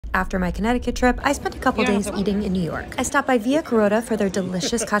After my Connecticut trip, I spent a couple days eating in New York. I stopped by Via Carota for their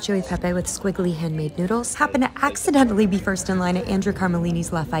delicious Cacio e Pepe with squiggly handmade noodles, happened to accidentally be first in line at Andrew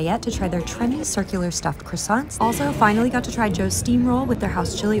Carmelini's Lafayette to try their trendy circular stuffed croissants. Also, finally got to try Joe's steamroll with their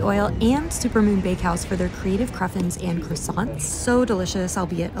house chili oil and Supermoon Bakehouse for their creative cruffins and croissants. So delicious,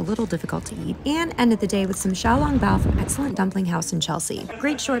 albeit a little difficult to eat. And ended the day with some xiao long bao from Excellent Dumpling House in Chelsea.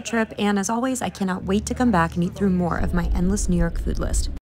 Great short trip, and as always, I cannot wait to come back and eat through more of my endless New York food list.